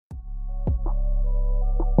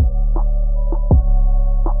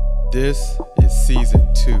This is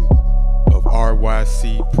season 2 of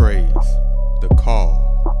RYC Praise, The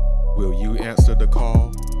Call. Will you answer the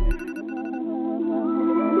call?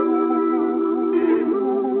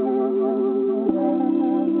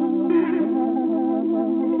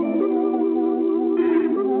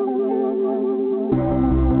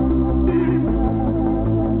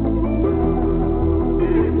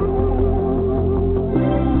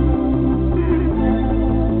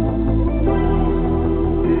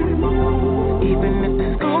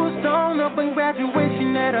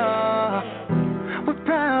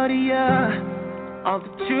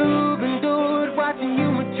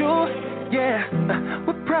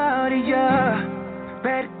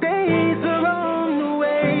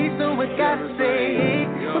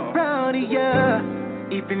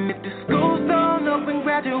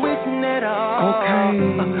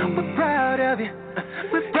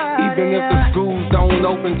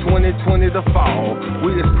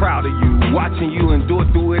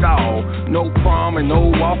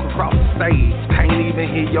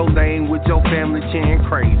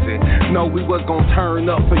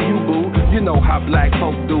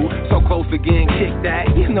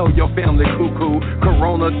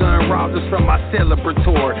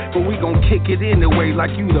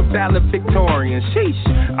 Like you the valedictorian. Sheesh.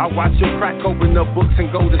 I watch you crack open the books and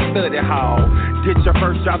go to study hall. Get your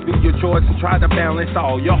first job, be your choice, and try to balance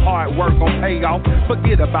all. Your hard work gon' pay off.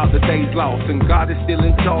 Forget about the days lost, and God is still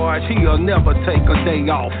in charge. He'll never take a day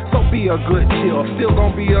off. So be a good chill. Still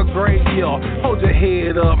gon' be a great year. Hold your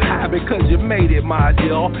head up high because you made it, my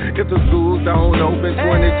dear. If the schools don't open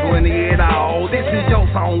 2020 at all, this is your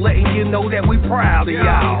song letting you know that we proud of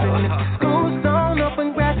y'all. Even if the schools don't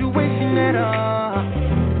open graduation at all,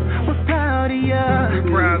 we're proud of you,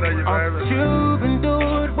 baby. You've been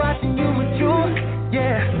doing, watching you mature.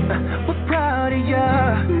 Yeah, we're proud of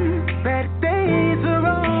you. Better days are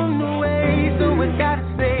on the way, so we gotta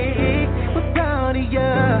say we're proud of you.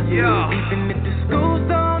 Yeah. Even if the schools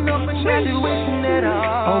don't open graduation at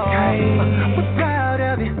all, okay, we're proud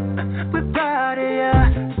of you. We're proud of you.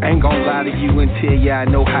 Ain't gon' lie to you and tell ya I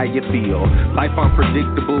know how you feel. Life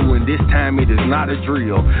unpredictable and this time it is not a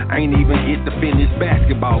drill. Ain't even get to finish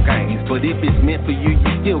basketball games, but if it's meant for you,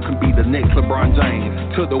 you still can be the next LeBron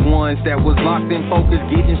James. To the ones that was locked in focus,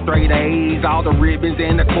 getting straight A's, all the ribbons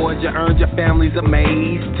and the cords you earned, your family's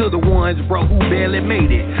amazed. To the ones, bro, who barely made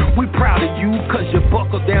it, we proud of you cause you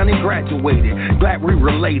buckled down and graduated. Glad we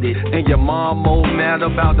related, and your mom more mad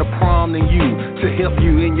about the prom than you. To help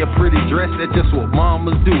you in your pretty dress, that's just what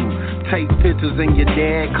mamas do. Take pictures and your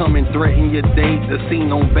dad come and threaten your date. The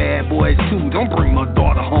scene on Bad Boys 2. Don't bring my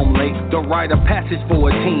daughter home late. Don't write a passage for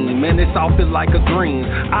a team. Man, it's all feel like a dream.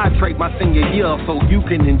 I trade my senior year so you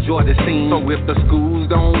can enjoy the scene. So if the schools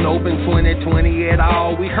don't open 2020 at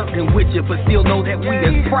all, we hurting with you, but still know that we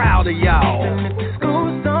is proud of y'all. Even if the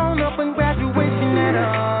schools don't open graduation at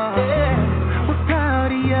all, we're proud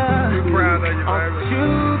of you. We're proud of you, baby.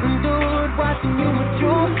 You've been doing, watching you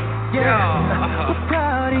mature. Yeah, we're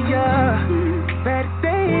proud of you. Better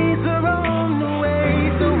days are on the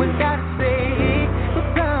way, so we gotta say we're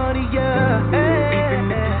proud of you.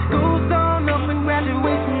 Even if the schools don't open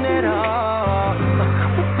graduation at all,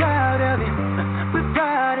 we're proud of you. We're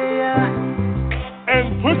proud of you.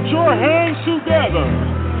 And put your hands together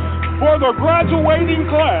for the graduating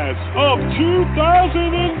class of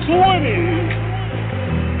 2020.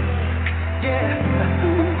 Yeah,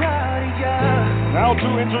 we're proud of you. Now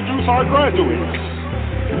to introduce our graduates.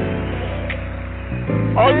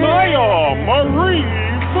 Anaya Marie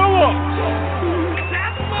Phillips.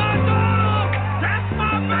 That's my dog. That's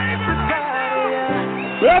my favorite.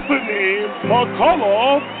 Bethany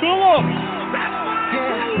McCullough Phillips. That's my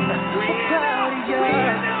we're proud of you.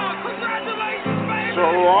 Congratulations, baby.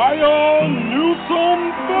 Soraya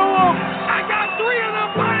Newsom Phillips. I got 3 of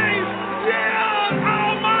them, babe. Yeah,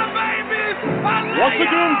 all my babies. Once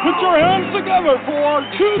again, put your hands together for our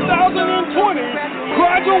 2020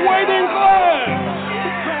 graduating class.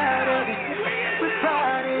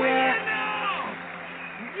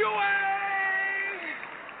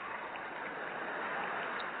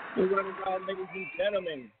 Ladies and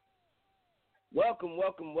gentlemen, welcome,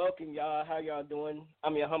 y'all. How y'all doing?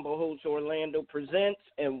 I'm your humble host, Orlando Presents,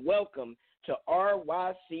 and welcome to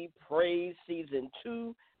RYC Praise Season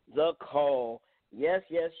 2, The Call. Yes.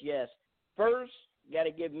 First, got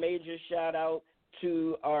to give major shout out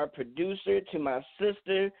to our producer, to my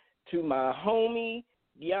sister, to my homie,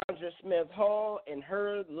 Deandra Smith Hall, and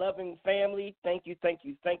her loving family. Thank you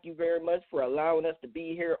very much for allowing us to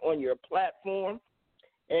be here on your platform.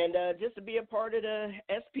 And just to be a part of the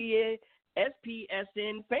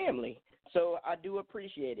SPSN family. So I do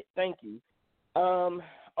appreciate it. Thank you.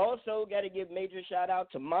 Also, got to give major shout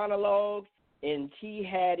out to Monologue and T.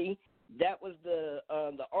 Hattie. That was the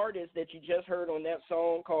artist that you just heard on that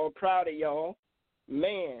song called Proud of Y'all.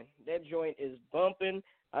 Man, that joint is bumping.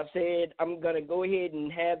 I said I'm going to go ahead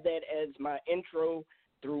and have that as my intro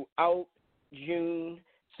throughout June.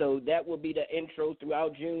 So that will be the intro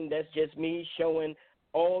throughout June. That's just me showing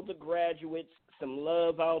all the graduates some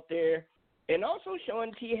love out there, and also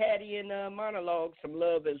showing T. Hattie and Monologue some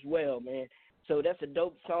love as well, man. So that's a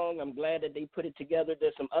dope song. I'm glad that they put it together.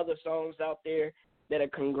 There's some other songs out there that are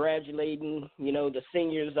congratulating, the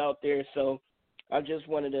seniors out there. So I just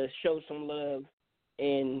wanted to show some love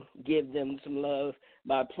and give them some love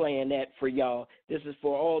by playing that for y'all. This is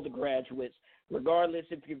for all the graduates, regardless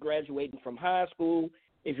if you're graduating from high school,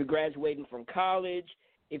 if you're graduating from college,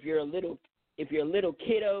 if you're a little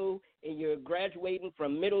kiddo and you're graduating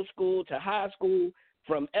from middle school to high school,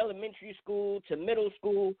 from elementary school to middle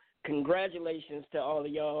school, congratulations to all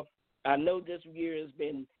of y'all. I know this year has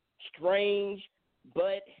been strange,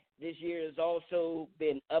 but this year has also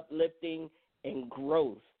been uplifting and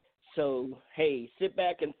growth. So, hey, sit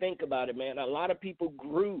back and think about it, man. A lot of people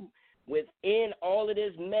grew within all of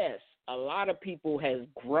this mess. A lot of people has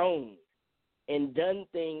grown and done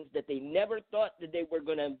things that they never thought that they were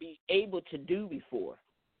going to be able to do before.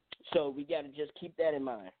 So we got to just keep that in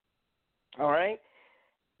mind. All right?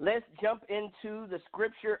 Let's jump into the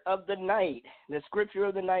scripture of the night. The scripture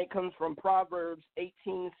of the night comes from Proverbs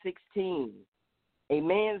 18:16. A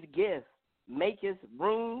man's gift maketh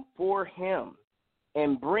room for him,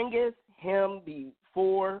 and bringeth him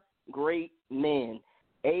before great men.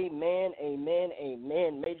 Amen, amen,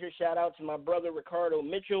 amen. Major shout out to my brother Ricardo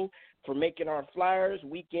Mitchell for making our flyers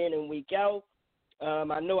week in and week out.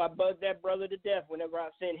 I know I bugged that brother to death whenever I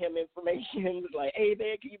sent him information. It was like, hey,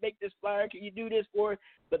 man, can you make this flyer? Can you do this for us?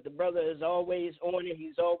 But the brother is always on it.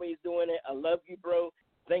 He's always doing it. I love you, bro.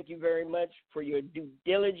 Thank you very much for your due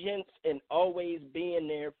diligence and always being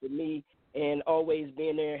there for me and always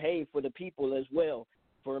being there, hey, for the people as well,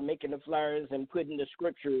 for making the flyers and putting the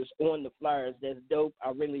scriptures on the flyers. That's dope.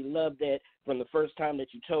 I really love that from the first time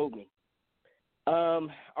that you told me.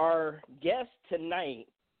 Our guest tonight,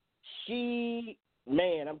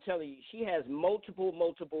 I'm telling you, she has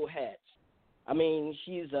multiple hats. I mean,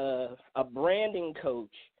 she's a branding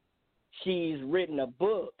coach. She's written a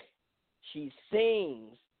book. She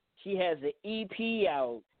sings. She has an EP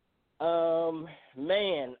out.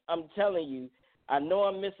 Man, I'm telling you, I know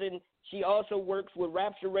I'm missing. She also works with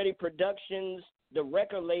Rapture Ready Productions, the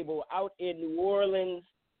record label out in New Orleans.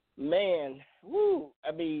 Man,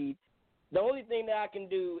 I mean, the only thing that I can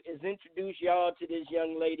do is introduce y'all to this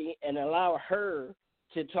young lady and allow her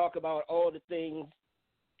to talk about all the things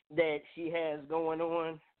that she has going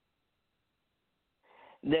on,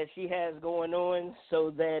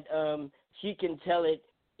 so that she can tell it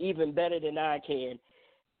even better than I can.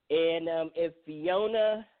 And if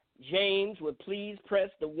Fiona James would please press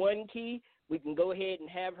the 1 key, we can go ahead and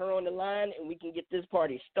have her on the line and we can get this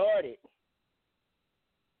party started.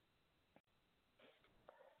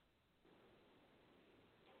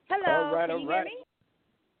 Hello, all right. Hear me?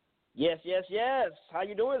 Yes. How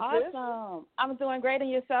you doing, sis? Awesome. I'm doing great,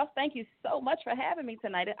 and yourself? Thank you so much for having me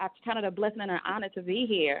tonight. I count it a blessing and an honor to be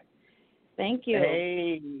here. Thank you.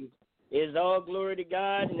 Hey, it's all glory to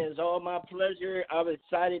God, and it's all my pleasure. I'm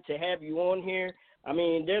excited to have you on here. I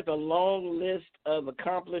mean, there's a long list of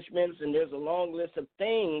accomplishments, and there's a long list of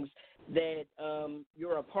things that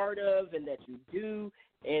you're a part of and that you do.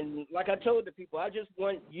 And like I told the people, I just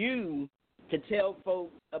want you to tell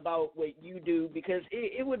folks about what you do, because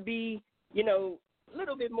it would be, a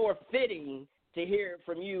little bit more fitting to hear it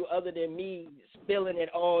from you other than me spilling it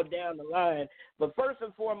all down the line. But first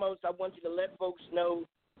and foremost, I want you to let folks know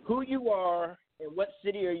who you are and what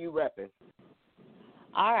city are you repping.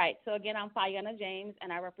 All right. So, again, I'm Fiona James,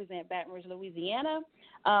 and I represent Baton Rouge, Louisiana.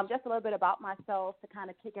 Just a little bit about myself to kind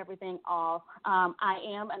of kick everything off. I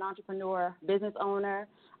am an entrepreneur, business owner.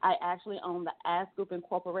 I actually own the Ask Group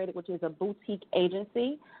Incorporated, which is a boutique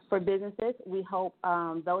agency for businesses. We help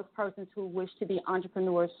those persons who wish to be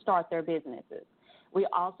entrepreneurs start their businesses. We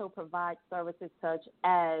also provide services such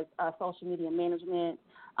as social media management.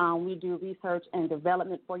 We do research and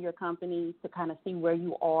development for your company to kind of see where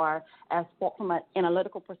you are from an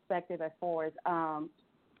analytical perspective as far as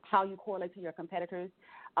how you correlate to your competitors,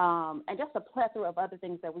 and just a plethora of other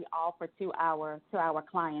things that we offer to our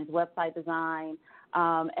clients, website design.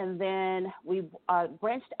 And then we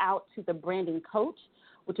branched out to the Branding Coach,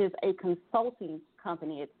 which is a consulting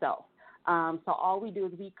company itself. So all we do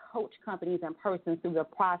is we coach companies and persons through the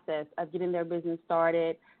process of getting their business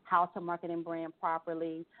started, how to market and brand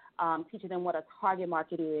properly, teaching them what a target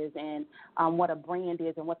market is and what a brand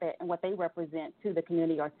is and what they represent to the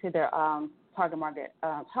community or to their target markets.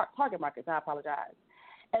 I apologize.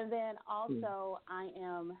 And then also I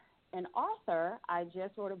am an author. I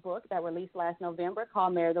just wrote a book that released last November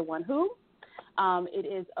called Marry the One Who. It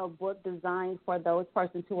is a book designed for those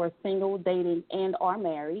persons who are single, dating, and are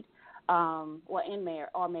married.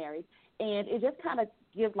 Married, and it just kind of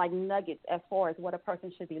gives like nuggets as far as what a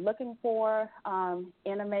person should be looking for,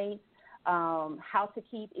 intimate, how to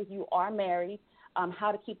keep if you are married,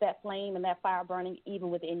 how to keep that flame and that fire burning even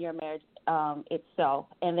within your marriage itself.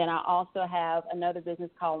 And then I also have another business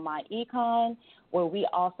called My Econ, where we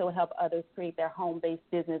also help others create their home-based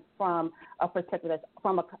business from a perspective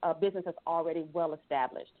from a business that's already well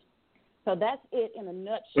established. So that's it in a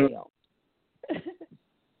nutshell.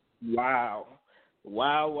 Wow.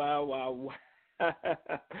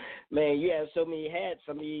 Man, you have so many hats.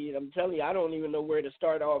 I mean, I'm telling you, I don't even know where to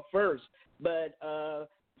start off first. But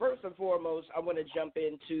first and foremost, I want to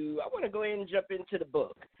go ahead and jump into the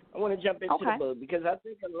book. I want to jump into the book because I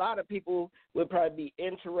think a lot of people would probably be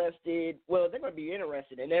interested. Well, they're going to be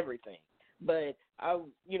interested in everything. But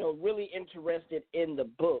I'm, really interested in the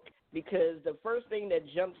book because the first thing that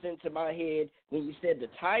jumps into my head when you said the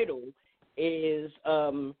title is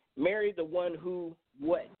Marry the One Who.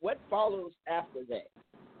 What follows after that?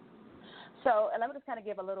 So let me just kind of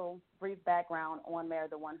give a little brief background on Marry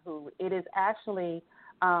the One Who. It is actually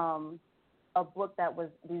a book that was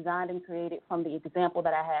designed and created from the example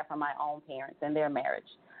that I had from my own parents and their marriage.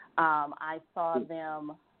 I saw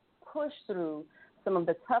them push through some of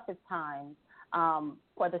the toughest times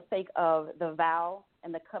for the sake of the vow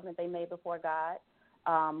and the covenant they made before God,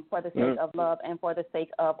 for the sake of love and for the sake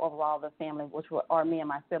of overall the family, which are me and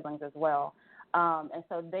my siblings as well. And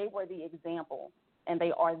so they were the example, and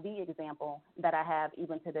they are the example that I have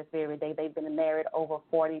even to this very day. They've been married over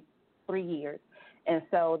 43 years, and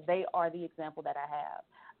so they are the example that I have.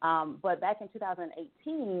 But back in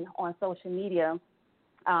 2018 on social media,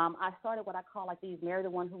 I started what I call like these Marry the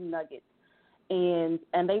One Who nuggets. And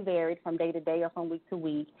they varied from day to day or from week to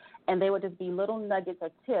week. And they would just be little nuggets or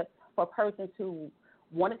tips for persons who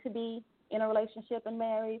wanted to be in a relationship and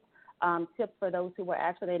married, tips for those who were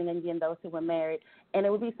actually dating and again, those who were married. And it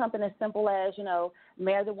would be something as simple as,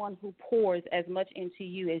 marry the one who pours as much into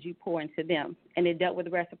you as you pour into them. And it dealt with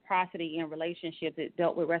reciprocity in relationships. It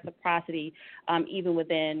dealt with reciprocity even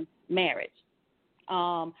within marriage.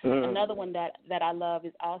 Another one that I love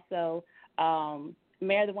is also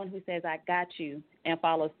marry the one who says, I got you, and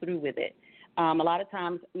follows through with it. A lot of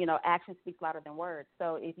times, action speaks louder than words.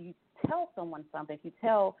 So if you tell someone something, if you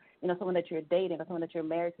tell, someone that you're dating or someone that you're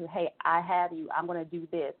married to, hey, I have you, I'm going to do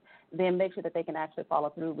this, then make sure that they can actually follow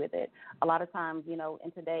through with it. A lot of times,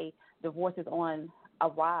 in today, divorce is on a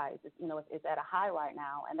rise. It's at a high right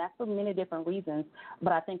now, and that's for many different reasons.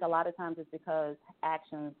 But I think a lot of times it's because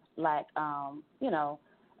actions lack,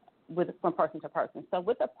 from person to person. So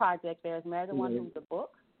with the project, there's Marry the One Who's the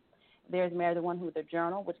book. There's Marry the One Who's the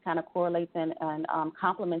journal, which kind of correlates and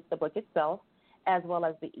complements the book itself, as well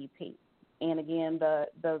as the EP. And again,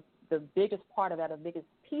 the biggest part of that, the biggest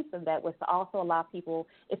piece of that was to also allow people,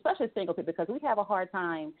 especially single people, because we have a hard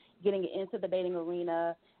time getting into the dating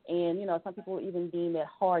arena. And, some people even deem it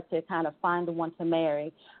hard to kind of find the one to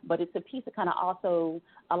marry. But it's a piece to kind of also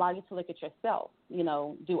allow you to look at yourself.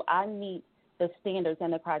 Do I meet the standards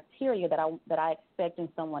and the criteria that I expect in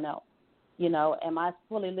someone else? Am I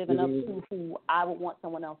fully living up to who I would want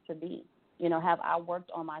someone else to be? Have I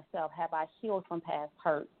worked on myself? Have I healed from past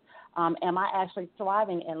hurts? Am I actually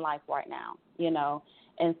thriving in life right now?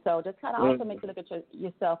 And so just kind of also make you look at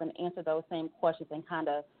yourself and answer those same questions and kind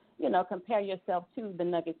of, compare yourself to the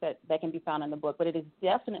nuggets that can be found in the book. But it is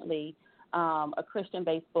definitely a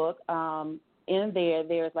Christian-based book. In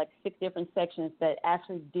there's like 6 different sections that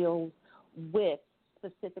actually deals with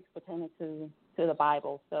specifics pertaining to the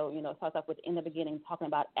Bible. So, it starts off with in the beginning talking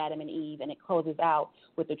about Adam and Eve, and it closes out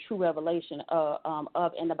with the true revelation of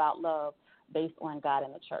and about love based on God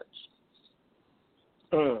and the church.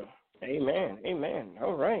 Amen.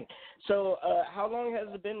 All right. So how long has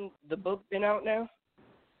the book been out now?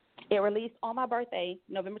 It released on my birthday,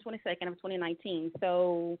 November 22nd of 2019.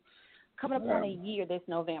 So coming up on a year this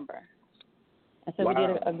November. And so we did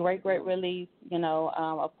a great release.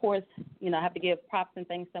 Of course, I have to give props and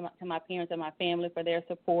thanks to my parents and my family for their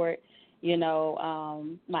support.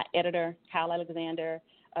 My editor, Kyle Alexander,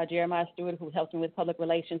 Jeremiah Stewart, who helped me with public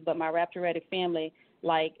relations, but my Rapture Ready family,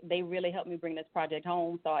 Like, they really helped me bring this project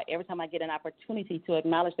home. So every time I get an opportunity to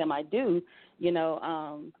acknowledge them, I do.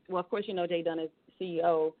 Well, of course, Jay Dunn is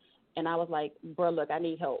CEO, and I was like, bro, look, I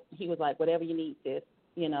need help. He was like, whatever you need, sis.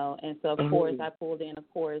 And so, of course, I pulled in, of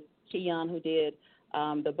course, Keon, who did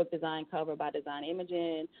the book design cover by Design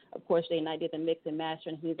Imogen. Of course, Jay and I did the mix and master,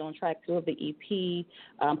 and he's on track 2 of the EP.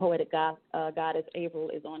 Poetic Goddess April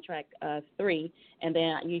is on track 3. And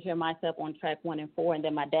then you hear myself on track 1 and 4, and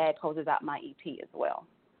then my dad closes out my EP as well.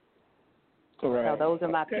 Right. So those are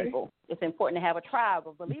my people. It's important to have a tribe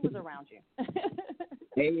of believers around you.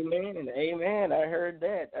 Amen. I heard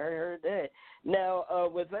that. Now,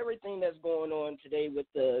 with everything that's going on today with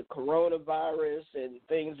the coronavirus and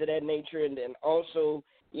things of that nature, and then also,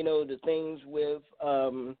 the things with,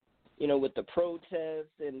 with the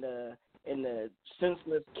protests and the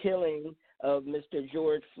senseless killing of Mr.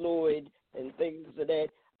 George Floyd and things of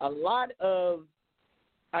that, a lot of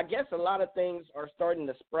things are starting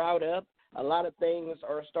to sprout up. A lot of things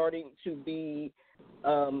are starting to be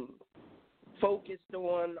focused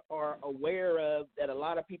on or aware of that a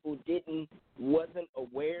lot of people wasn't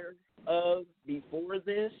aware of before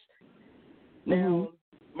this. Now,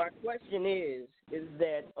 my question is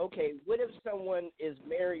that, okay, what if someone is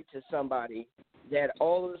married to somebody that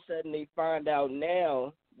all of a sudden they find out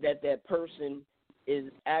now that that person is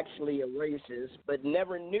actually a racist, but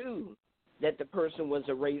never knew that the person was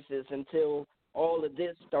a racist until all of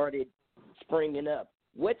this started springing up?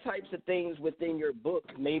 What types of things within your book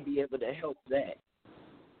may be able to help that?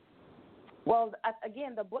 Well,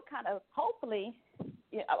 again, the book kind of hopefully,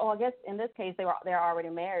 I guess in this case they're already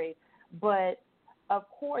married, but of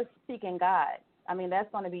course seeking God. I mean,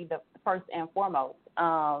 that's going to be the first and foremost.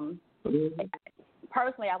 Personally,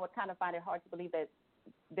 I would kind of find it hard to believe that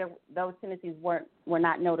those tendencies were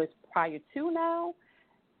not noticed prior to now.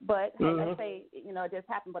 But let's say it just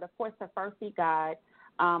happened. But of course, to first seek God.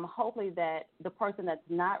 Hopefully that the person that's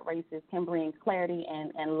not racist can bring clarity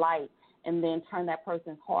and light, and then turn that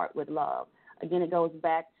person's heart with love. Again, it goes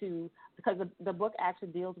back to, because the book actually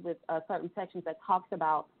deals with certain sections that talks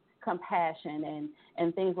about compassion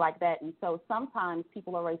and things like that. And so sometimes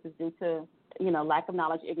people are racist due to, lack of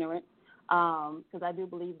knowledge, ignorance, because I do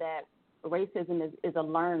believe that racism is a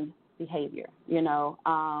learned behavior.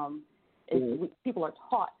 People are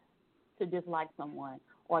taught to dislike someone,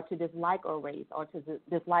 or to dislike a race, or to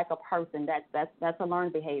dislike a person. That's a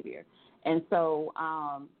learned behavior. And so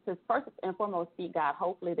to first and foremost seek God,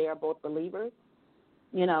 hopefully they are both believers,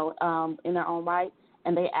 in their own right,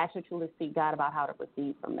 and they actually truly seek God about how to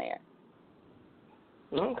proceed from there.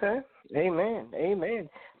 Okay. Amen.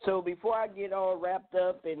 So before I get all wrapped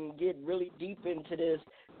up and get really deep into this,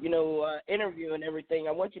 interview and everything,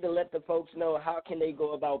 I want you to let the folks know how can they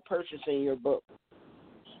go about purchasing your book.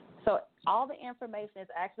 So all the information is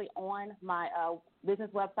actually on my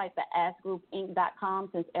business website, theaskgroupinc.com,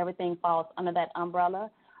 since everything falls under that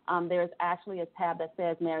umbrella. There's actually a tab that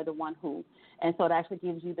says Marry the One Who. And so it actually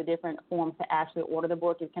gives you the different forms to actually order the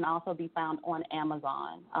book. It can also be found on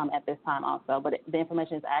Amazon at this time also. But the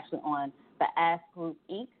information is actually on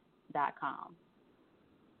theaskgroupinc.com.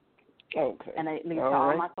 Okay. And it leads to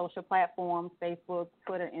all my social platforms, Facebook,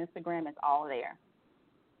 Twitter, Instagram. It's all there.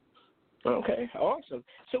 Okay, awesome.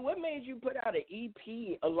 So what made you put out an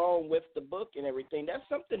EP along with the book and everything? That's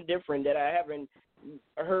something different that I haven't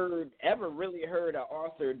ever really heard an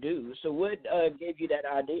author do. So what gave you that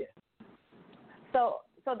idea? So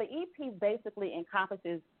the EP basically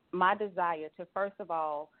encompasses my desire to, first of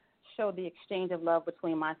all, show the exchange of love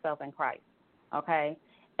between myself and Christ, okay?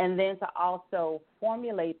 And then to also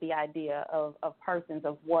formulate the idea of persons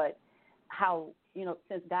of how,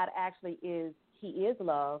 since God actually He is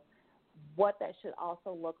love, what that should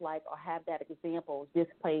also look like, or have that example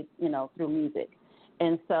displayed, through music.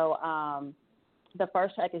 And so the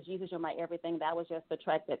first track is Jesus, You're My Everything. That was just the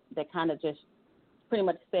track that kind of just pretty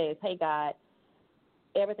much says, hey, God,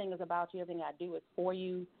 everything is about you. Everything I do is for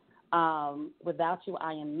you. Without you,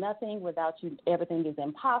 I am nothing. Without you, everything is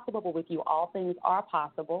impossible. But with you, all things are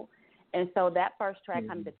possible. And so that first track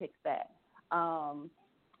kind of depicts that. And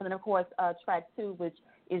then, of course, track 2, which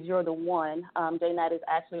is You're the One. Jay Knight is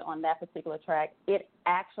actually on that particular track. It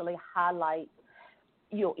actually highlights,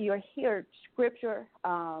 you'll hear scripture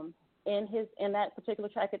in that particular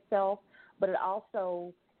track itself, but it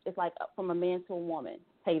also is like from a man to a woman.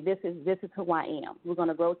 Hey, this is who I am. We're going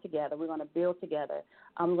to grow together. We're going to build together.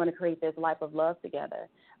 We're going to create this life of love together.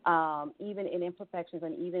 Even in imperfections,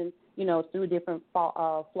 and even, through different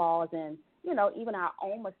flaws and, even our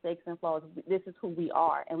own mistakes and flaws, this is who we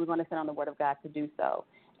are, and we're going to stand on the word of God to do so.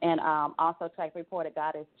 And also track 3, Poetic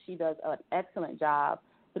Goddess, she does an excellent job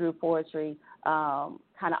through poetry, kind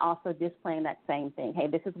of also displaying that same thing. Hey,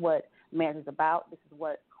 this is what marriage is about. This is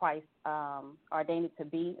what Christ ordained it to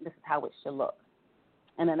be. This is how it should look.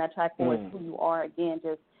 And then that track four is Who You Are. Again,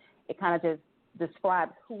 it kind of just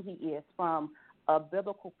describes who he is from a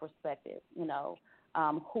biblical perspective,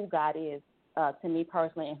 who God is to me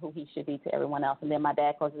personally and who he should be to everyone else. And then my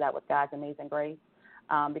dad closes out with God's amazing grace,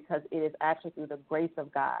 because it is actually through the grace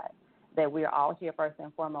of God that we are all here first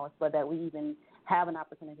and foremost, but that we even have an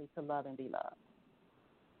opportunity to love and be loved.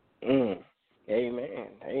 Amen,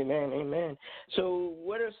 amen, amen. So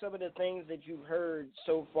what are some of the things that you've heard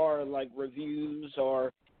so far, like reviews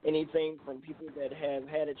or anything from people that have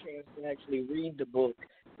had a chance to actually read the book?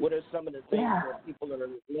 What are some of the things that people are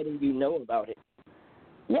letting you know about it?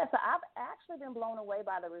 Yeah, so I've actually been blown away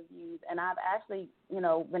by the reviews, and I've actually,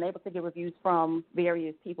 been able to get reviews from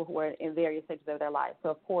various people who are in various stages of their life. So,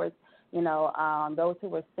 of course, those who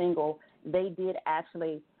were single, they did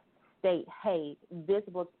actually state, hey, this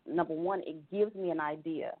book, number one, it gives me an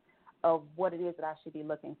idea of what it is that I should be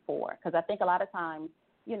looking for. Because I think a lot of times,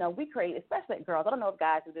 we create, especially girls, I don't know if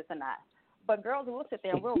guys do this or not, but girls will sit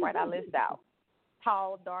there and we'll write our list out.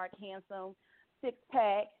 Tall, dark, handsome,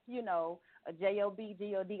 six-pack, a J-O-B,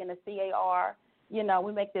 G-O-D, and a C-A-R.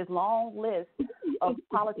 We make this long list of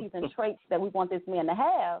qualities and traits that we want this man to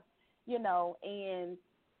have, and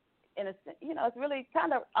it's really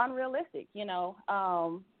kind of unrealistic,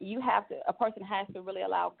 a person has to really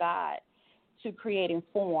allow God to create and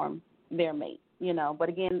form their mate, but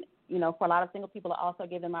again, for a lot of single people, I also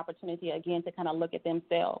give them opportunity again to kind of look at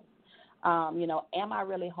themselves. Am I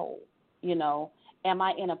really whole? Am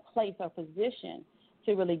I in a place or position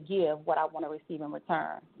to really give what I want to receive in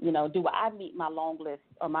return? Do I meet my long list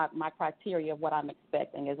or my criteria of what I'm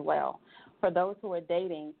expecting as well? For those who are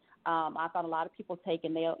dating, I thought a lot of people take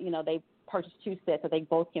and they purchase two sets so they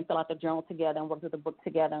both can fill out the journal together and work through the book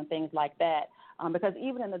together and things like that. Because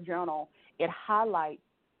even in the journal, it highlights,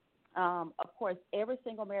 of course, every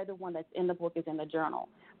single married one that's in the book is in the journal.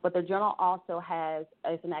 But the journal also has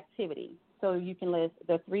as an activity. So you can list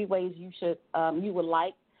the 3 ways you would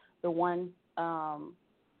like the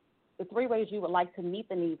 3 ways you would like to meet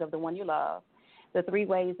the needs of the one you love, the 3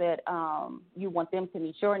 ways that you want them to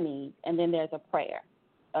meet your needs, and then there's a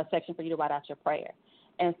section for you to write out your prayer.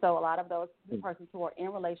 And so a lot of those persons who are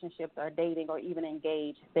in relationships or dating or even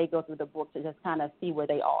engaged, they go through the book to just kind of see where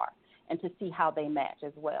they are and to see how they match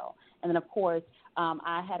as well. And then, of course,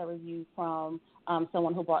 I had a review from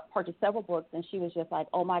someone who purchased several books, and she was just like,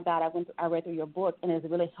 oh, my God, I read through your book, and it's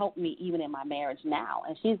really helped me even in my marriage now.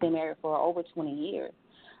 And she's been married for over 20 years,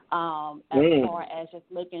 as far as just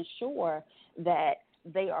making sure that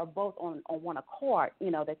they are both on one accord,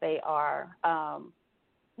 that they are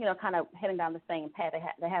kind of heading down the same path.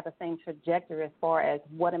 They have the same trajectory as far as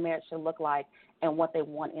what a marriage should look like and what they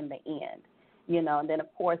want in the end, And then,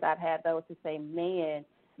 of course, I've had those who say, man,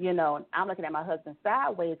 I'm looking at my husband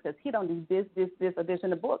sideways because he don't do this, or this in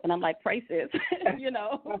the book. And I'm like, pray, sis,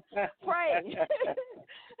 pray.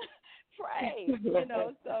 Pray,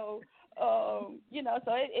 So, so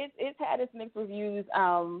it's had its mixed reviews.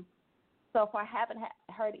 So far, I haven't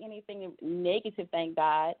heard anything negative, thank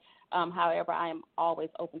God. However, I am always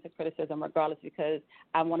open to criticism regardless, because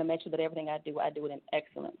I want to make sure that everything I do it in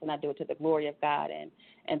excellence, and I do it to the glory of God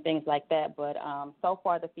and things like that. But so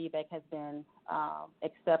far, the feedback has been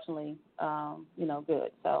exceptionally,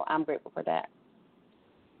 good. So I'm grateful for that.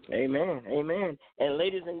 Amen, amen. And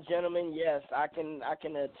ladies and gentlemen, yes, I can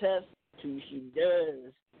attest to she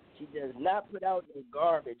does not put out no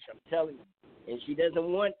garbage, I'm telling you. And she doesn't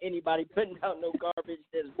want anybody putting out no garbage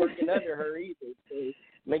that's working under her either. So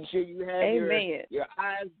make sure you have your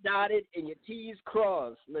I's dotted and your T's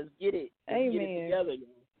crossed. Let's get it. Let's get it together,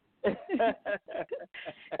 y'all.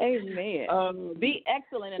 Amen. Be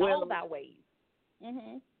excellent in all thy ways.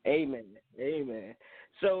 Mm-hmm. Amen. Amen.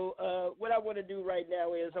 So what I want to do right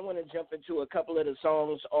now is I want to jump into a couple of the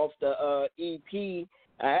songs off the EP.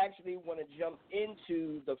 I actually want to jump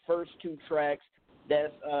into the first 2 tracks.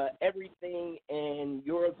 That's Everything and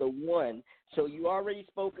You're the One. So you already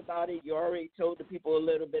spoke about it. You already told the people a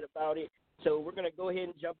little bit about it. So we're going to go ahead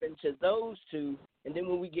and jump into those 2. And then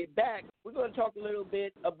when we get back, we're going to talk a little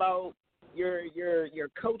bit about your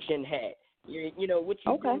coaching hat. What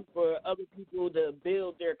you do for other people to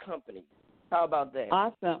build their company. How about that?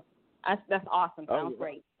 Awesome. That's awesome. Sounds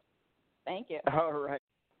great. Thank you. All right.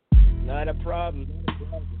 Not a problem.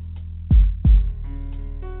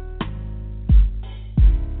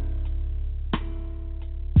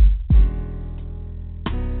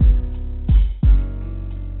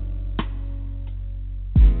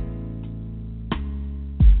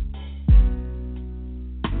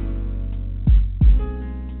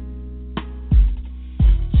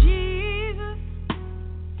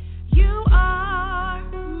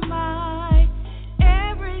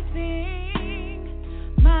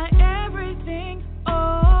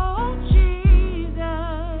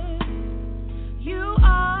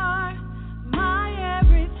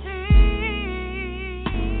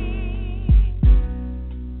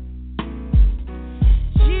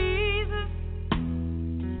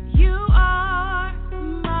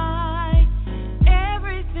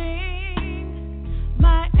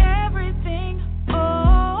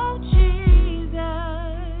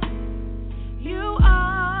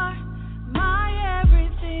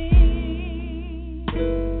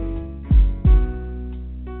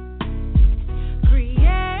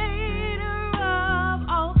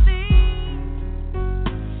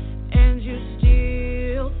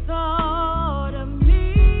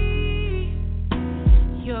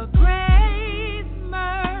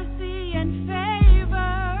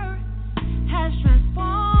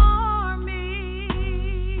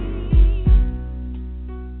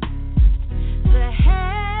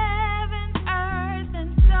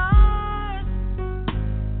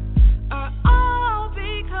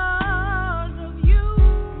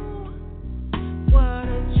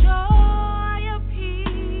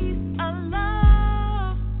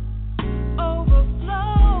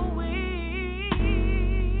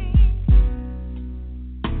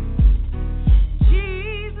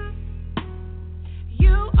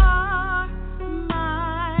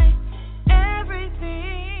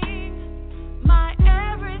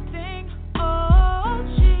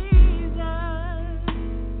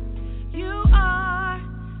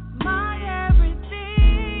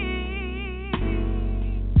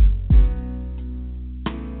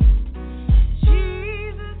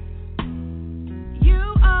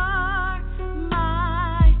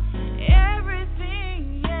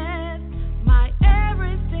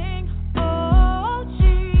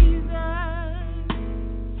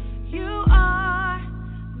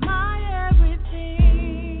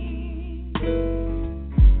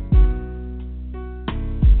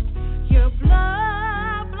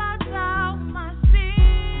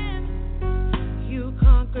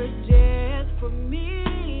 for me,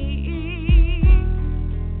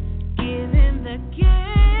 giving the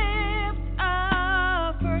gift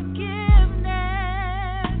of forgiveness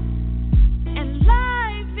and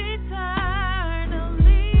life eternally.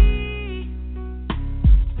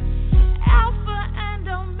 Alpha and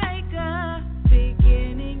Omega,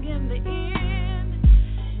 beginning and the end.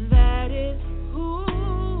 That is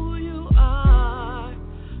who you are.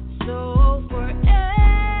 So forever,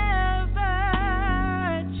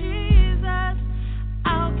 Jesus,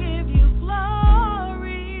 I'll give you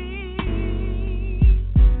glory.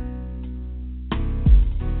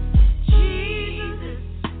 Jesus,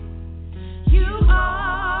 you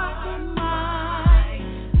are my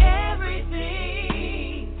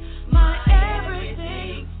everything, my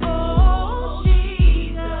everything. Oh,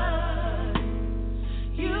 Jesus,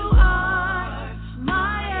 you are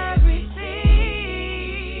my everything.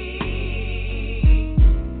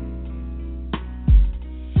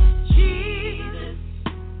 Jesus,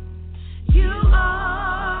 you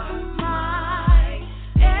are my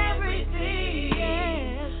everything,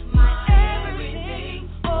 yes, my everything.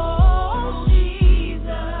 Oh,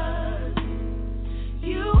 Jesus,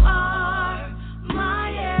 you are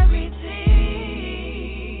my everything.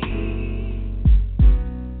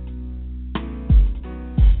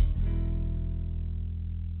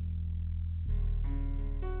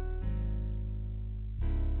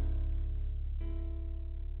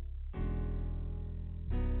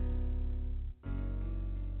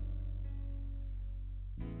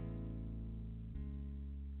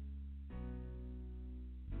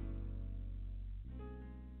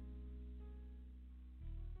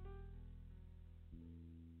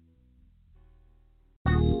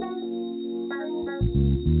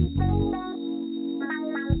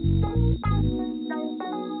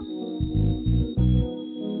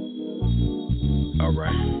 All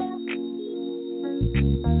right.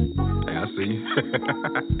 Hey, I see you.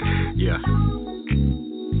 Yeah.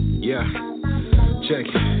 Yeah. Check.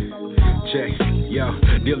 Yo,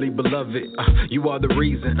 dearly beloved, you are the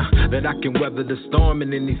reason that I can weather the storm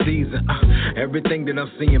in any season. Everything that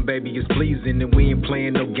I'm seeing, baby, is pleasing, and we ain't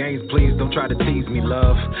playing no games. Please don't try to tease me,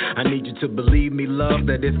 love. I need you to believe me, love,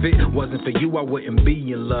 that if it wasn't for you, I wouldn't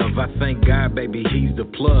be in love. I thank God, baby, he's the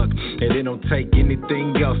plug, and it don't take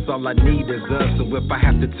anything else. All I need is us. So if I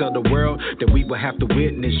have to tell the world, then we will have to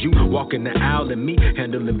witness you walking the aisle and me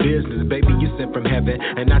handling business. Baby, you sent from heaven,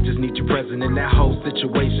 and I just need you present. And that whole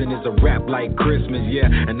situation is a rap like Christmas, yeah.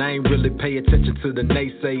 And I ain't really pay attention to the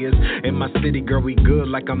naysayers. In my city, girl, we good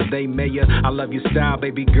like I'm they mayor. I love your style,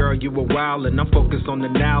 baby girl, you a wild, and I'm focused on the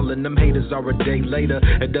now, and them haters are a day later.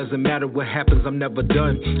 It doesn't matter what happens, I'm never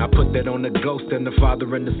done. I put that on the ghost and the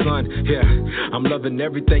Father and the Son, yeah. I'm loving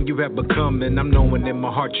everything you have become, and I'm knowing in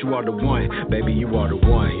my heart you are the one. Baby, you are the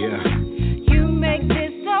one, yeah. You make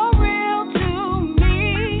this so real to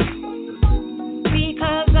me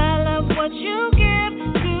because I love what you give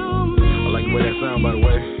to me. I like the way that sound, by the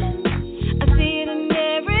way. I see it in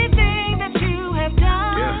everything that you have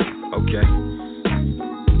done. Yeah, okay.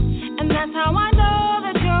 And that's how I know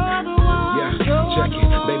that you're the one. Yeah, check it,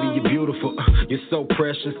 baby, you're beautiful. You're so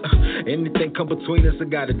precious. Anything come between us, I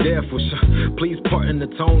got a death wish. Please pardon the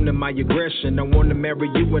tone and my aggression. I want to marry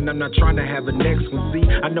you, and I'm not trying to have a next one. See,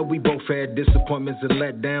 I know we both had disappointments and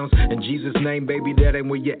letdowns. In Jesus' name, baby, that ain't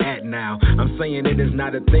where you're at now. I'm saying it is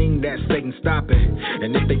not a thing that Satan stopping.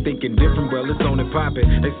 And if they thinking different, well, it's on and popping.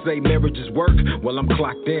 They say marriages work, well, I'm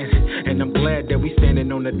clocked in. And I'm glad that we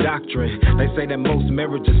standing on the doctrine. They say that most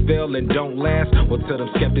marriages fail and don't last. Well, tell them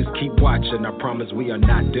skeptics keep watching. I promise we are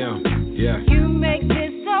not them. Yeah. You make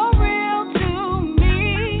this so real to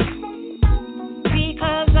me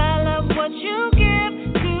because I love what you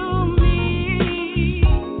give to me.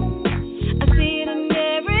 I see it in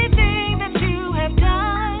everything that you have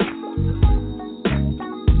done,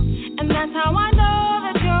 and that's how I know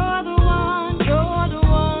that you're the one. You're the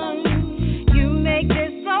one. You make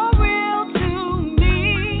this so real to me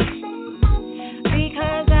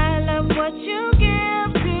because I love what you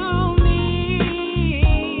give to me.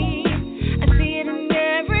 I see it in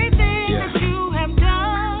everything that you have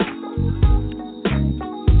done,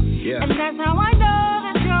 and that's how I know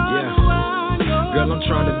that you're the one. Girl, I'm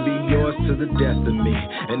trying to be yours to the death of me.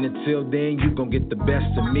 And until then, you gon' get the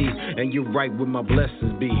best of me. And you're right where my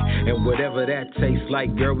blessings be. And whatever that tastes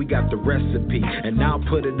like, girl, we got the recipe. And I'll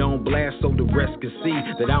put it on blast so the rest can see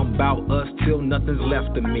that I'm about us till nothing's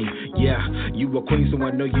left of me. Yeah, you a queen, so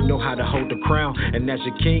I know you know how to hold the crown. And as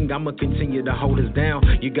your king, I'ma continue to hold us down.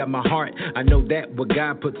 You got my heart, I know that what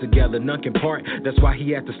God put together, none can part. That's why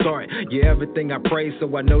he had to start. Yeah, everything I praise,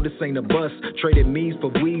 so I know this ain't a bust. Traded me's for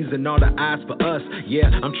we's and all the eyes for us. Yeah,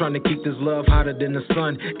 I'm trying to keep this love hotter than the the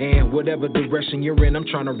sun. And whatever direction you're in, I'm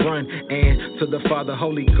trying to run. And to the Father,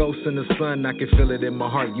 Holy Ghost, and the Son, I can feel it in my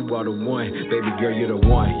heart. You are the one, baby girl, you're the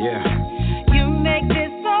one, yeah. You make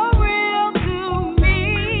this so real to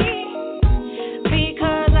me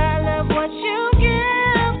because I love what you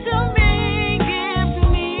give to me, give to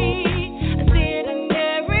me. I see it in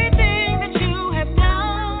everything that you have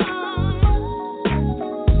done,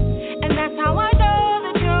 and that's how I know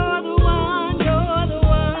that you're the one, you're the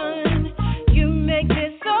one. You make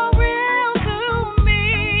this so real to me,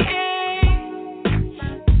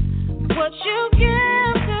 what you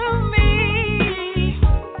give to me.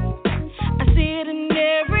 I see it in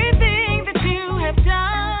everything that you have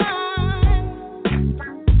done,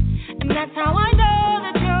 and that's how I know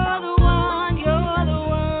that you're the one, you're the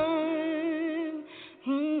one.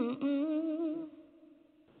 Mm-mm.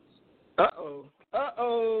 Uh-oh.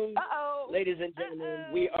 Uh-oh. Uh-oh. Ladies and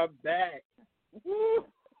gentlemen, we are back. Woo,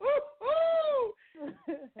 woo, woo.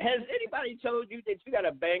 Has anybody told you that you got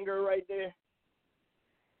a banger right there?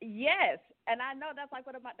 Yes, and I know that's like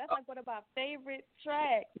one of my favorite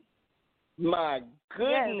tracks. My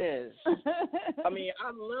goodness. Yes. I mean,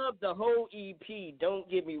 I love the whole EP. Don't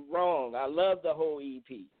get me wrong. I love the whole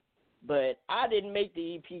EP. But I didn't make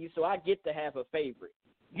the EP, so I get to have a favorite.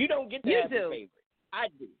 You don't get to have a favorite. I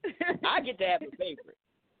do. I get to have a favorite.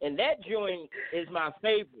 And that joint is my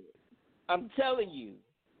favorite. I'm telling you,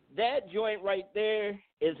 that joint right there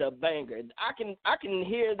is a banger. I can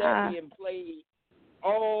hear that being played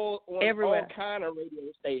all kind of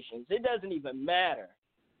radio stations. It doesn't even matter.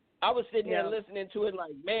 I was sitting there listening to it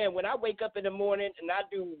like, man, when I wake up in the morning and I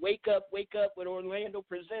do Wake Up with Orlando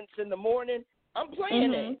Presents in the morning, I'm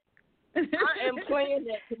playing that. I am playing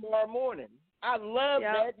that tomorrow morning. I love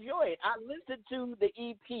that joint. I listened to the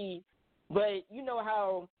EP, but you know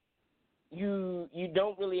how you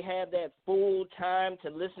don't really have that full time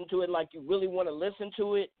to listen to it like you really want to listen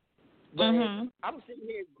to it. But I'm sitting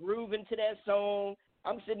here grooving to that song.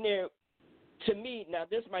 I'm sitting there. To me, now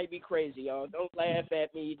this might be crazy, y'all. Don't laugh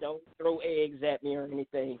at me. Don't throw eggs at me or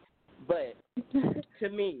anything. But to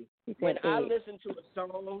me, when I listen to a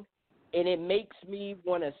song and it makes me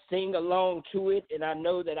want to sing along to it, and I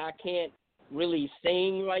know that I can't really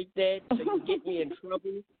sing like that, so you get me in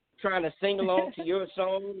trouble trying to sing along to your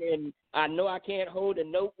song, and I know I can't hold a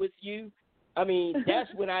note with you. I mean,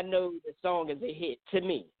 that's when I know the song is a hit to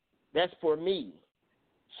me. That's for me.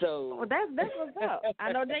 So well, that's what's up.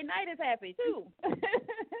 I know Jay Knight is happy too.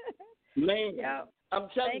 Man, I'm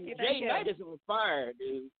telling you, Jay Knight is on fire,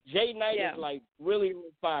 dude. Jay Knight is like really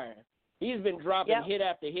on fire. He's been dropping hit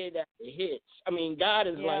after hit after hits. I mean, God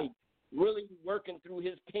is like really working through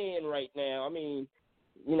his pen right now. I mean,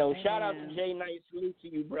 you know, shout out to Jay Knight. Salute to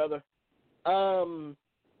you, brother.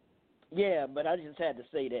 Yeah, but I just had to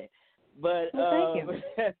say that. But thank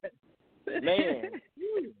you. Man.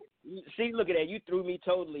 See, look at that. You threw me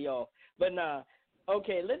totally off. But nah.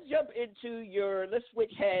 Okay, let's let's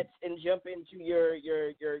switch hats and jump into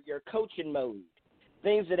your coaching mode.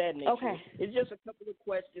 Things of that nature. Okay. It's just a couple of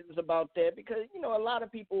questions about that because, you know, a lot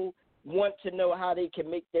of people want to know how they can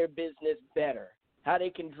make their business better, how they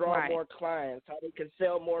can draw more clients, how they can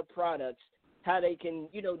sell more products, how they can,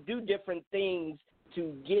 you know, do different things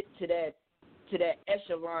to get to that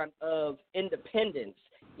echelon of independence.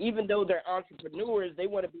 Even though they're entrepreneurs, they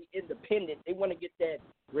want to be independent. They want to get that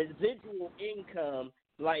residual income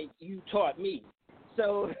like you taught me.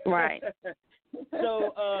 So,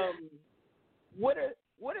 so, what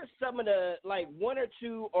are some of the, like, one or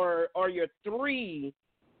two or your three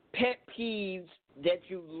pet peeves that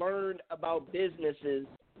you learned about businesses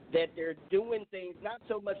that they're doing things not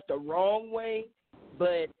so much the wrong way,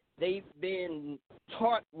 but they've been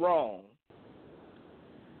taught wrong?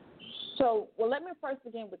 So, well, let me first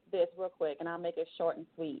begin with this real quick, and I'll make it short and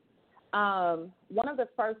sweet. One of the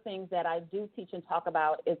first things that I do teach and talk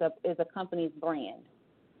about is a company's brand,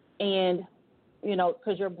 and you know,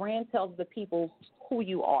 because your brand tells the people who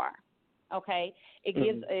you are. Okay, it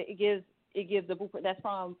gives the blueprint. That's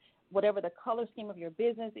from whatever the color scheme of your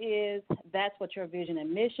business is. That's what your vision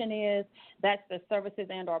and mission is. That's the services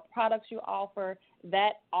and/or products you offer.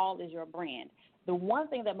 That all is your brand. The one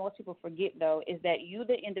thing that most people forget, though, is that you,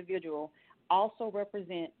 the individual, also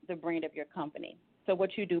represent the brand of your company. So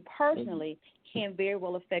what you do personally can very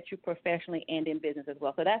well affect you professionally and in business as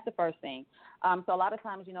well. So that's the first thing. So a lot of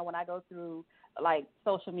times, you know, when I go through, like,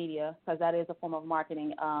 social media, because that is a form of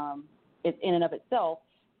marketing in and of itself,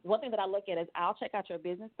 one thing that I look at is I'll check out your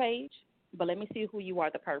business page, but let me see who you are,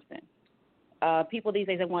 the person. People these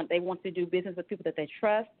days, they want to do business with people that they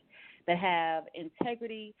trust, that have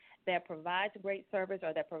integrity, that provides great service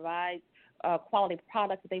or that provides quality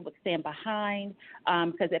products that they would stand behind.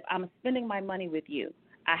 Because if I'm spending my money with you,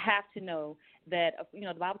 I have to know that,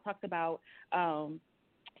 the Bible talks about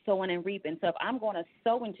sowing and reaping. So if I'm going to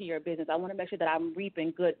sow into your business, I want to make sure that I'm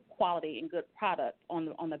reaping good quality and good product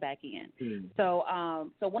on the back end. Mm.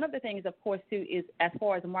 So one of the things, of course, too, is as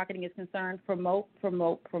far as marketing is concerned, promote.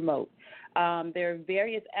 There are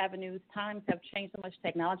various avenues. Times have changed so much.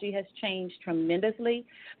 Technology has changed tremendously.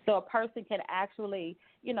 So a person can actually,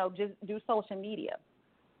 just do social media.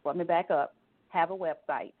 Let me back up. Have a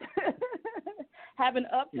website. Have an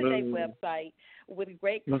up-to-date website with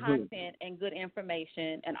great content and good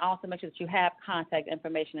information, and also make sure that you have contact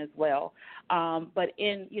information as well. But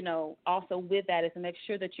also with that is to make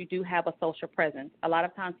sure that you do have a social presence. A lot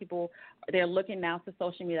of times people, they're looking now to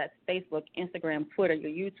social media, that's Facebook, Instagram, Twitter,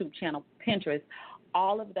 your YouTube channel, Pinterest.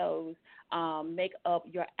 All of those make up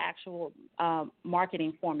your actual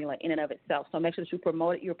marketing formula in and of itself. So make sure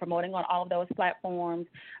that you're promoting on all of those platforms.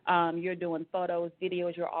 You're doing photos,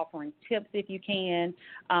 videos. You're offering tips if you can.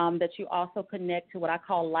 That you also connect to what I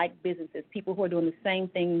call like businesses, people who are doing the same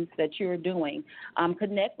things that you're doing.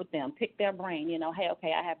 Connect with them. Pick their brain. Hey,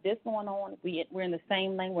 okay, I have this going on. We're in the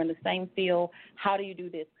same lane. We're in the same field. How do you do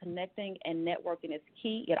this? Connecting and networking is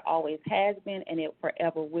key. It always has been, and it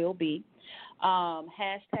forever will be.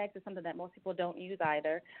 Hashtags is something that most people don't use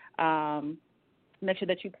either. Make sure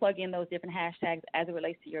that you plug in those different hashtags as it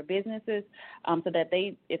relates to your businesses, so that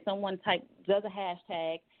if someone does a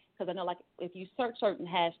hashtag, because I know like if you search certain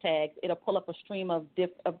hashtags, it'll pull up a stream of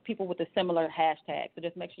people with a similar hashtag. So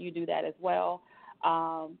just make sure you do that as well.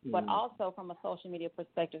 But also from a social media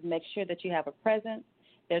perspective, make sure that you have a presence,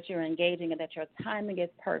 that you're engaging, and that your timing is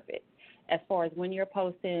perfect as far as when you're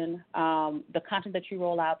posting, the content that you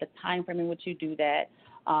roll out, the time frame in which you do that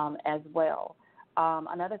as well.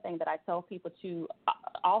 Another thing that I tell people to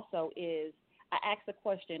also is I ask the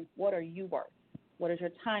question, what are you worth? What is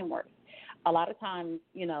your time worth? A lot of times,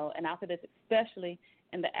 and after this, especially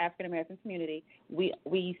in the African-American community,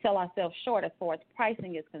 we sell ourselves short as far as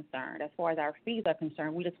pricing is concerned. As far as our fees are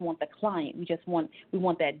concerned, we just want the client. We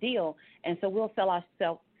want that deal. And so we'll sell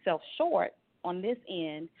ourselves short on this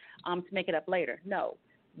end to make it up later. No.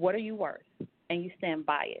 What are you worth? And you stand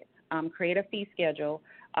by it. Create a fee schedule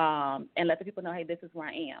and let the people know, hey, this is where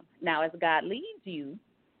I am. Now, as God leads you,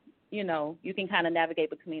 you can kind of navigate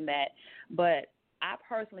between that. But I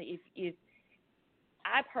personally, if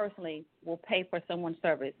I personally will pay for someone's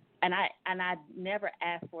service, and I never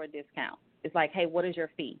ask for a discount. It's like, hey, what is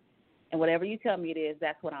your fee? And whatever you tell me it is,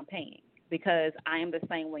 that's what I'm paying, because I am the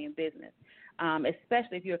same way in business.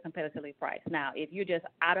 Especially if you're competitively priced. Now, if you're just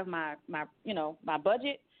out of my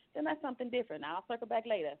budget, then that's something different. I'll circle back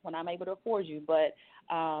later when I'm able to afford you. But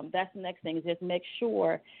that's the next thing, is just make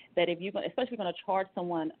sure that if you're going, especially if you're going to charge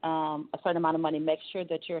someone a certain amount of money, make sure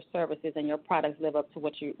that your services and your products live up to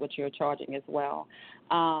what you're charging as well.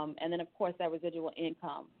 And then, of course, that residual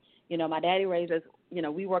income. My daddy raised us,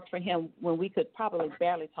 we worked for him when we could probably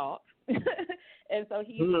barely talk. And so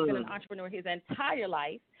he's been an entrepreneur his entire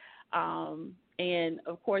life. And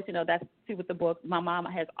of course, that's too with the book. My mama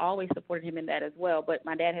has always supported him in that as well. But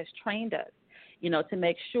my dad has trained us, to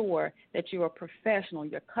make sure that you're a professional.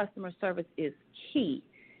 Your customer service is key.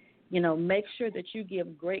 Make sure that you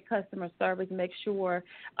give great customer service. Make sure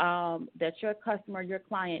that your customer, your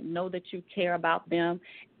client, know that you care about them.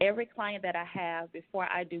 Every client that I have, before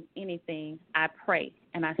I do anything, I pray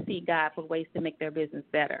and I seek God for ways to make their business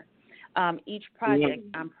better. Each project,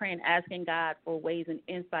 I'm praying, asking God for ways and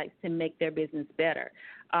insights to make their business better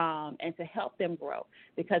and to help them grow.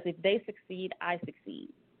 Because if they succeed, I succeed.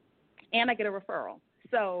 And I get a referral.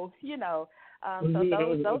 So, so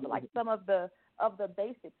those are like some of the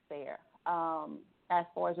basics there as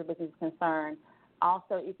far as your business is concerned.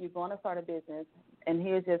 Also, if you're going to start a business, and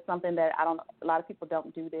here's just something that a lot of people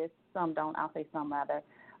don't do this. Some don't. I'll say some rather.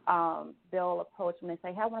 They'll approach me and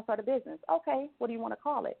say, hey, I want to start a business. Okay, what do you want to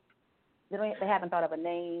call it? They haven't thought of a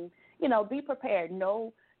name. Be prepared.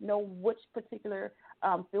 Know which particular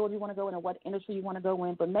field you want to go in or what industry you want to go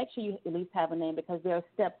in, but make sure you at least have a name, because there are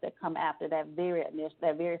steps that come after that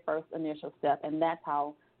very first initial step, and that's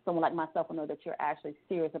how someone like myself will know that you're actually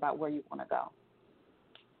serious about where you want to go.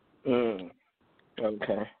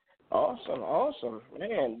 Okay. Awesome.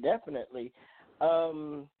 Man, definitely.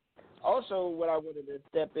 Also, what I wanted to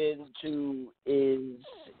step into is,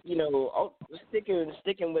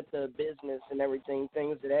 sticking with the business and everything,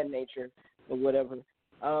 things of that nature or whatever.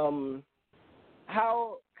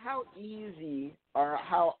 How easy or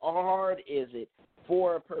how hard is it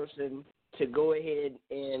for a person to go ahead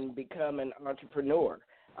and become an entrepreneur?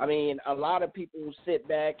 I mean, a lot of people sit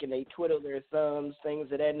back and they twiddle their thumbs,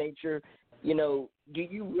 things of that nature. do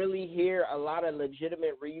you really hear a lot of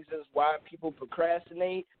legitimate reasons why people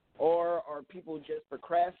procrastinate, or are people just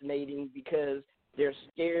procrastinating because they're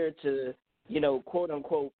scared to, quote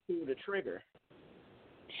unquote, pull the trigger?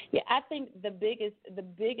 Yeah, I think the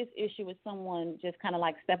biggest issue with someone just kind of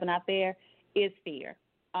like stepping out there is fear.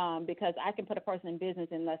 Because I can put a person in business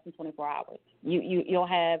in less than 24 hours. You'll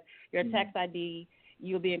have your tax ID,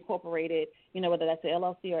 you'll be incorporated, whether that's an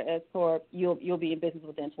LLC or S corp, you'll be in business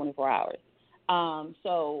within 24 hours.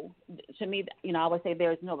 So to me, I always say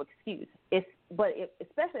there is no excuse.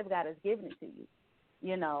 Especially if God has given it to you.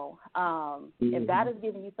 If God has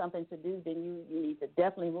given you something to do, then you need to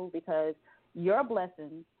definitely move, because your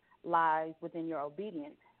blessing lies within your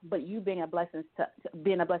obedience. But you being a blessing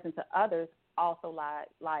to others also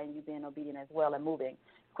lie in you being obedient as well and moving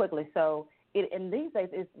quickly. So in these days,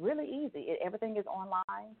 it's really easy. Everything is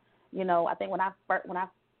online. I think when I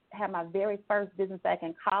had my very first business back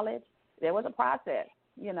in college, there was a process.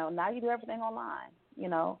 Now you do everything online.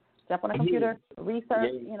 Jump on a computer,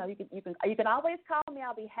 research. You can always call me.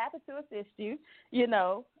 I'll be happy to assist you.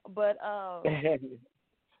 But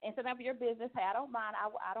and so for your business, hey, I don't mind.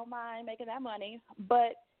 I don't mind making that money,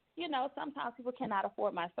 but sometimes people cannot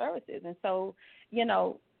afford my services. And so,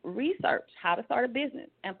 research how to start a business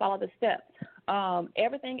and follow the steps.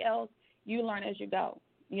 Everything else you learn as you go,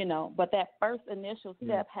 but that first initial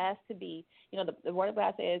step has to be, the Word of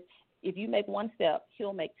God says, if you make one step,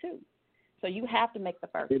 He'll make two. So you have to make the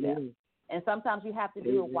first step. And sometimes you have to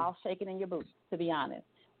do it while shaking in your boots, to be honest.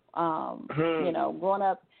 Growing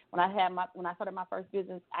up, when I started my first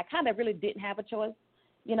business, I kind of really didn't have a choice.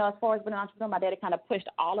 As far as being an entrepreneur, my daddy kind of pushed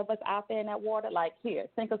all of us out there in that water, like, here,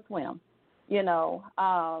 sink or swim,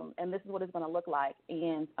 and this is what it's going to look like.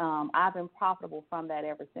 And I've been profitable from that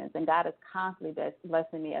ever since. And God is constantly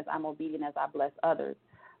blessing me as I'm obedient, as I bless others.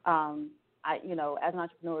 As an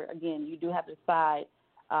entrepreneur, again, you do have to decide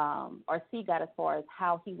or see God as far as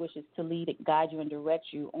how He wishes to lead, guide you, and direct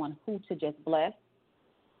you on who to just bless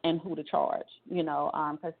and who to charge,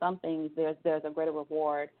 because some things there's a greater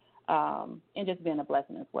reward and just being a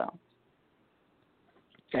blessing as well.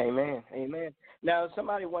 Amen. Now, if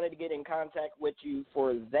somebody wanted to get in contact with you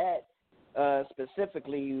for that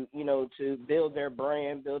specifically, to build their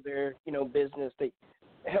brand, build their, business, they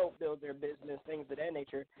help build their business, things of that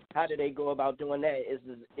nature, how do they go about doing that? Is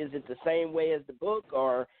it the same way as the book,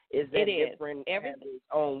 or is that different? Its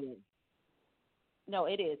own? No,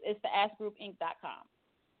 it is. It's the AskGroupInc.com.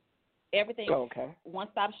 Everything,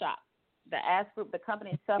 one-stop shop. The Ask Group, the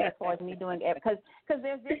company itself, as far as me doing it, because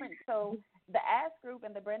there's different. So the Ask Group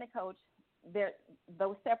and the Branding Coach,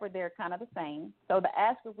 those separate, they're kind of the same. So the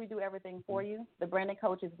Ask Group, we do everything for you. The Branding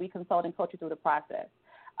Coach is we consult and coach you through the process.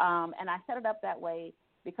 And I set it up that way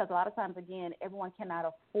because a lot of times, again, everyone cannot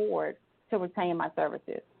afford to retain my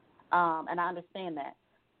services, and I understand that.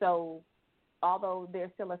 So although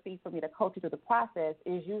there's still a fee for me to coach you through the process,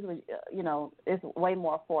 is usually, it's way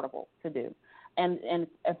more affordable to do. And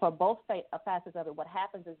for both facets of it, what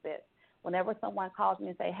happens is that whenever someone calls me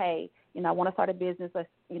and say, hey, I want to start a business,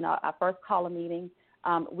 I first call a meeting.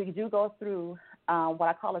 We do go through what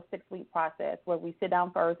I call a 6-week process where we sit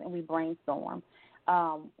down first and we brainstorm.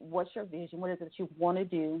 What's your vision? What is it that you want to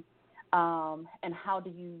do? And how do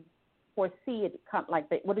you foresee it?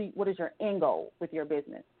 What is your end goal with your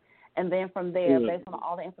business? And then from there, based on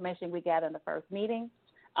all the information we gather in the first meeting,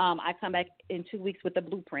 I come back in 2 weeks with a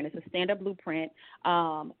blueprint. It's a standard blueprint.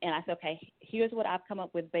 And I say, okay, here's what I've come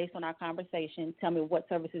up with based on our conversation. Tell me, what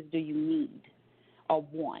services do you need or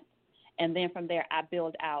want? And then from there, I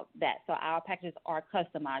build out that. So our packages are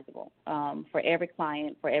customizable for every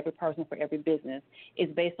client, for every person, for every business.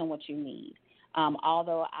 It's based on what you need.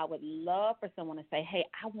 Although I would love for someone to say, hey,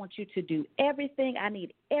 I want you to do everything. I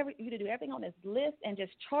need you to do everything on this list and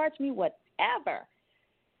just charge me whatever.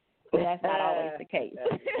 That's not always the case.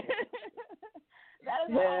 That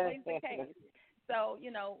is not always the case. So,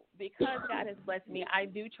 because God has blessed me, I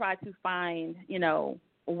do try to find,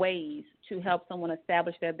 ways to help someone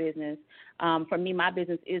establish their business. For me, my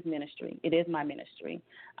business is ministry. It is my ministry.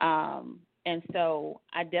 And so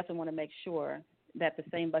I definitely want to make sure that the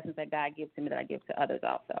same blessings that God gives to me that I give to others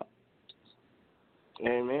also.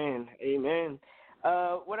 Amen.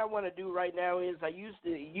 What I want to do right now is I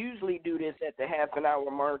usually do this at the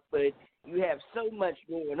half-an-hour mark, but you have so much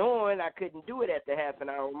going on, I couldn't do it at the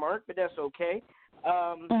half-an-hour mark, but that's okay.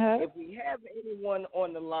 If we have anyone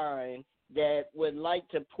on the line that would like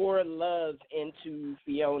to pour love into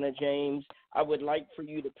Fiona James, I would like for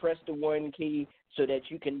you to press the 1 key so that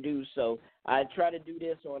you can do so. I try to do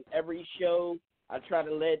this on every show. I try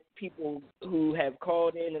to let people who have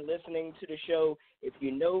called in and listening to the show, if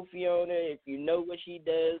you know Fiona, if you know what she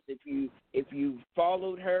does, if you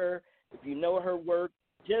followed her, if you know her work,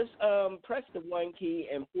 just press the one key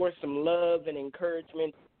and pour some love and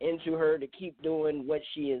encouragement into her to keep doing what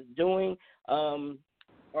she is doing.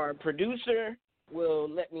 Our producer will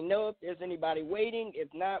let me know if there's anybody waiting. If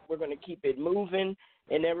not, we're going to keep it moving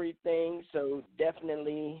and everything. So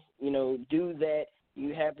definitely, do that.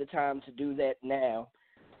 You have the time to do that now.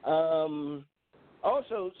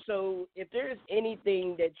 Also, so if there's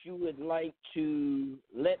anything that you would like to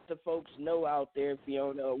let the folks know out there,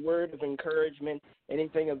 Fiona, a word of encouragement,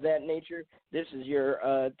 anything of that nature, this is your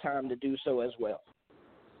time to do so as well.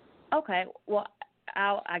 Okay. Well,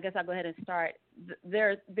 I guess I'll go ahead and start.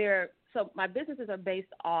 So my businesses are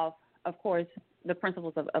based off, of course, the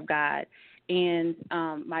principles of God. And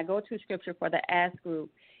my go-to scripture for the Ask group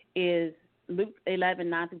is Luke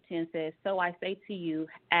 11:9-10 says, "So I say to you,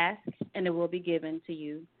 ask and it will be given to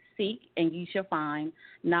you. Seek and you shall find.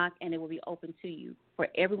 Knock and it will be opened to you. For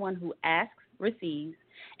everyone who asks receives,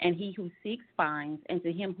 and he who seeks finds, and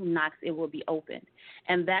to him who knocks it will be opened."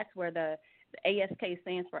 And that's where the ASK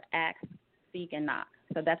stands for ask, seek, and knock.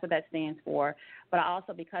 So that's what that stands for. But I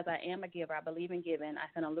also, because I am a giver, I believe in giving. I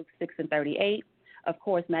send on Luke 6:38. Of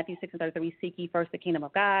course, Matthew 6:33, seek ye first the kingdom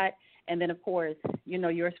of God. And then, of course,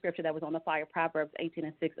 your scripture that was on the flyer, Proverbs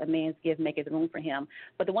 18:6, a man's gift maketh room for him.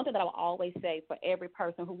 But the one thing that I will always say for every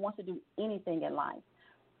person who wants to do anything in life,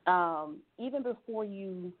 even before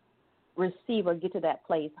you receive or get to that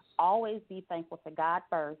place, always be thankful to God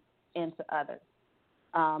first and to others.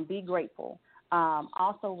 Be grateful.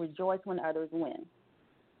 Also rejoice when others win.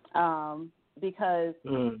 Because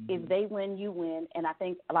if they win, you win. And I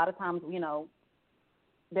think a lot of times,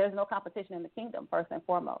 there's no competition in the kingdom, first and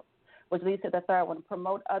foremost, which leads to the third one: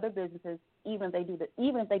 promote other businesses, even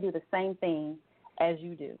if they do the same thing as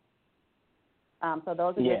you do. So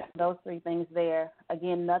those are just those three things there.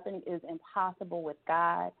 Again, nothing is impossible with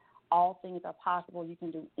God. All things are possible. You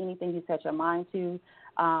can do anything you set your mind to.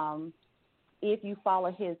 If you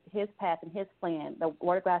follow his path and his plan, the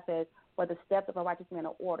Word of God says, "For the steps of a righteous man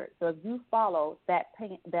are ordered." So if you follow that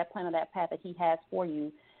plan or that path that he has for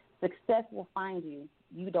you, success will find you.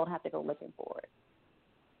 You don't have to go looking for it.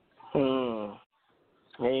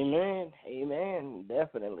 Amen. Amen.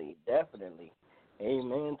 Definitely.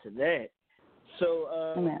 Amen to that. So,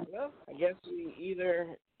 well, I guess we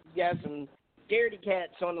either got some scaredy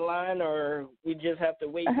cats on the line, or we just have to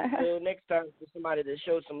wait until next time for somebody to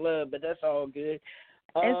show some love. But that's all good.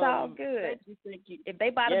 It's all good. Thank you. If they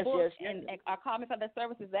buy the book and are calling me for their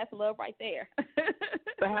services, that's love right there.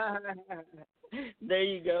 There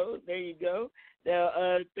you go.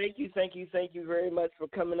 Now, thank you very much for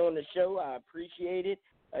coming on the show. I appreciate it.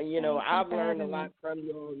 I've learned a lot from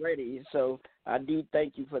you already, so I do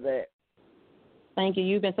thank you for that. Thank you.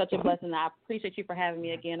 You've been such a blessing. I appreciate you for having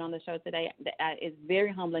me again on the show today. It's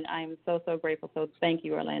very humbling. I am so grateful. So thank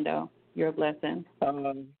you, Orlando. You're a blessing.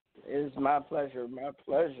 It's my pleasure.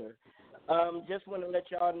 Just want to let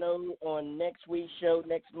y'all know on next week's show,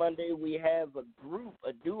 next Monday, we have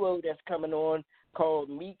a duo that's coming on called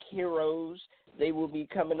Meek Heroes. They will be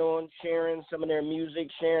coming on, sharing some of their music,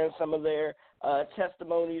 sharing some of their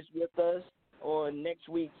testimonies with us on next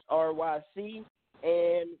week's RYC.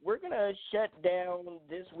 And we're going to shut down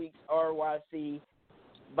this week's RYC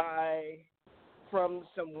from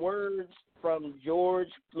some words from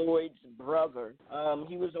George Floyd's brother.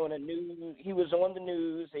 He was on the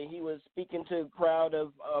news, and he was speaking to a crowd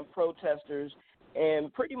of protesters,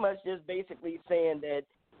 and pretty much just basically saying that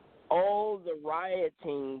all the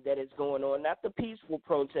rioting that is going on, not the peaceful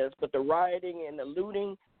protests, but the rioting and the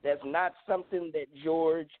looting, that's not something that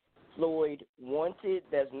George Floyd wanted.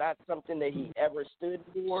 That's not something that he ever stood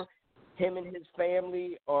for. Him and his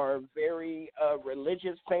family are a very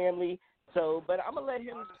religious family. So, but I'm going to let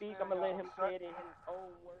him speak. I'm going to let him say it in his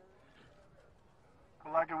own words.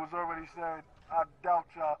 Like it was already said, I doubt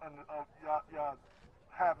y'all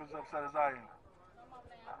half as upset as I am.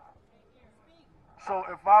 So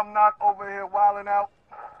if I'm not over here wilding out,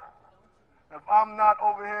 if I'm not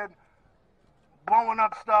over here blowing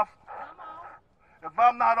up stuff, if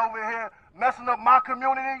I'm not over here messing up my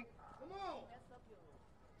community,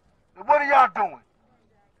 then what are y'all doing?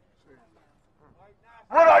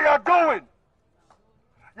 What are y'all doing?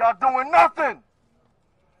 Y'all doing nothing.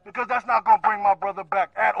 Because that's not going to bring my brother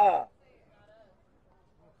back at all.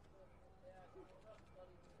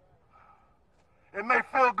 It may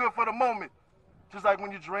feel good for the moment, just like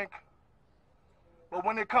when you drink. But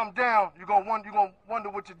when it comes down, you're going to wonder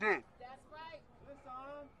what you did. That's right.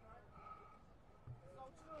 Listen. So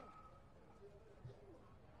true.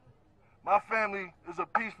 My family is a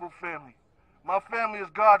peaceful family. My family is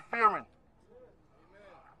God-fearing.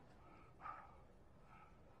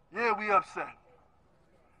 Yeah, we upset.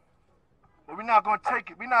 But we're not going to take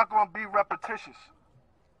it. We're not going to be repetitious.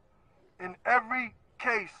 In every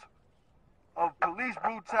case of police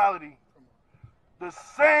brutality, the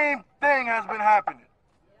same thing has been happening.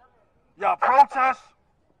 Y'all protest,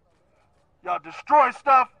 y'all destroy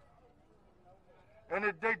stuff, and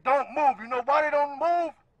if they don't move, you know why they don't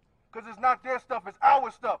move? Because it's not their stuff, it's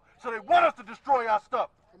our stuff. So they want us to destroy our stuff.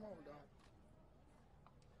 Come on, dog.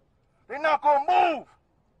 They're not going to move.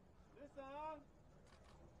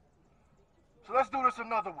 So let's do this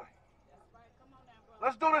another way.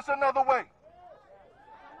 Let's do this another way.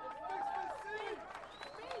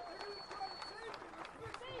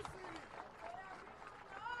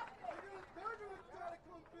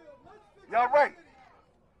 Y'all right.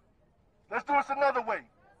 Let's do this another way.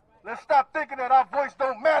 Let's stop thinking that our voice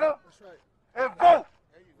don't matter and vote.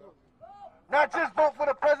 Not just vote for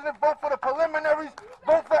the president, vote for the preliminaries,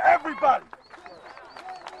 vote for everybody.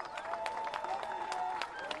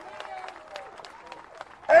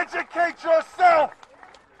 Educate yourself.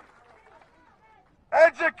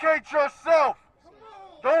 Educate yourself.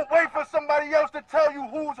 Don't wait for somebody else to tell you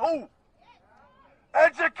who's who.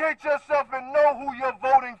 Educate yourself and know who you're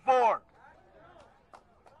voting for.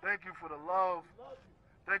 Thank you for the love.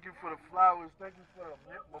 Thank you for the flowers. Thank you for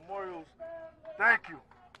the memorials. Thank you.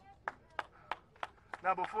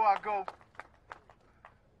 Now, before I go,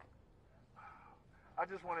 I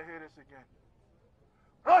just want to hear this again.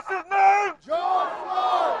 What's his name? George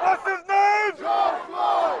Floyd. What's his name? George